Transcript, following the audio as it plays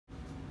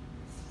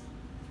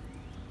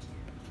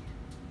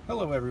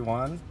Hello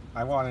everyone,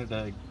 I wanted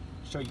to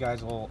show you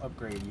guys a little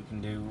upgrade you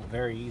can do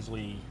very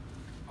easily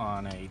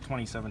on a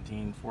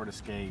 2017 Ford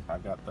Escape.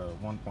 I've got the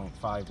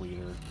 1.5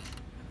 liter,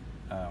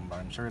 but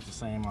I'm sure it's the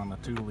same on the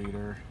 2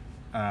 liter.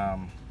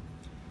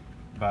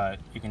 But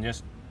you can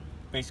just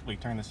basically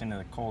turn this into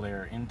the cold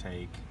air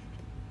intake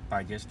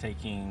by just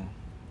taking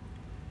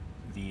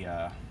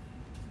the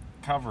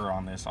cover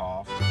on this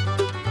off.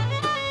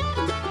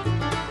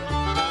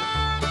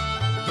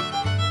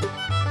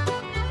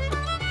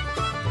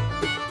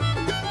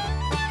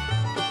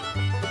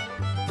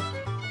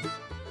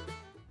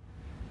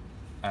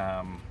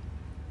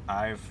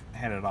 I've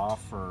had it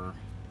off for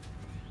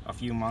a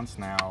few months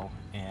now,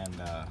 and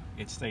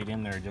it stayed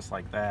in there just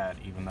like that,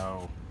 even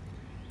though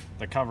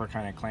the cover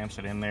kind of clamps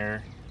it in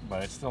there,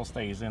 but it still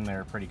stays in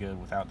there pretty good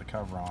without the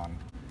cover on.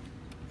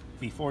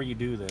 Before you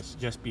do this,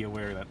 just be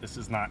aware that this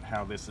is not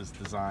how this is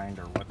designed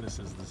or what this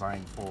is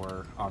designed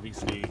for.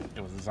 Obviously,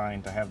 it was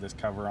designed to have this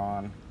cover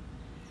on,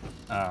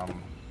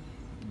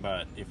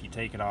 but if you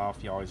take it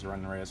off, you always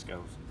run the risk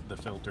of the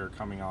filter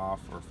coming off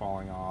or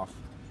falling off,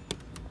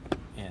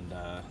 and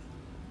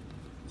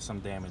some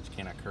damage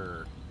can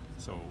occur.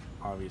 So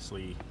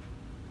obviously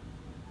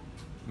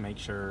make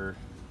sure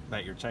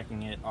that you're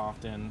checking it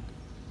often,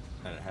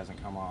 that it hasn't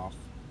come off,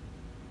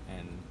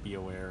 and be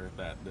aware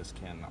that this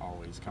can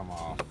always come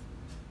off.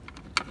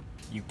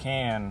 You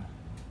can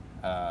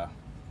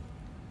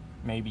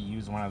maybe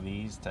use one of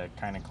these to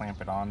kind of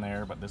clamp it on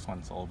there, but this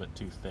one's a little bit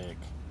too thick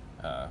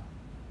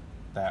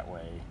that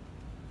way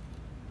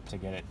to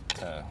get it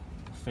to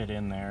fit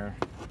in there.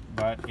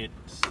 But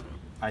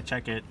I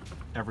check it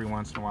every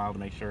once in a while to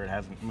make sure it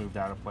hasn't moved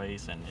out of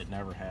place, and it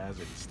never has.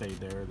 It stayed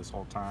there this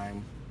whole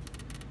time.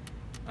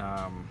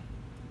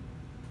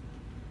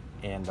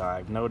 And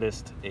I've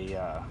noticed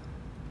a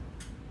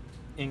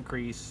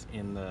increase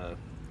in the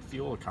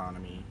fuel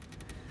economy.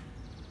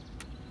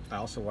 I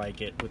also like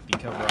it with the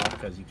cover off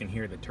because you can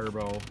hear the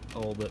turbo a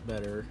little bit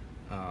better.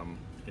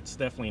 It's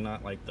definitely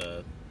not like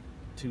the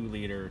 2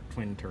 liter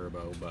twin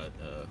turbo, but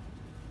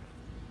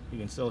you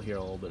can still hear a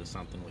little bit of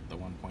something with the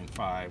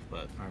 1.5,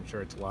 but I'm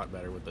sure it's a lot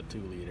better with the 2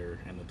 liter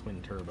and the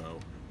twin turbo.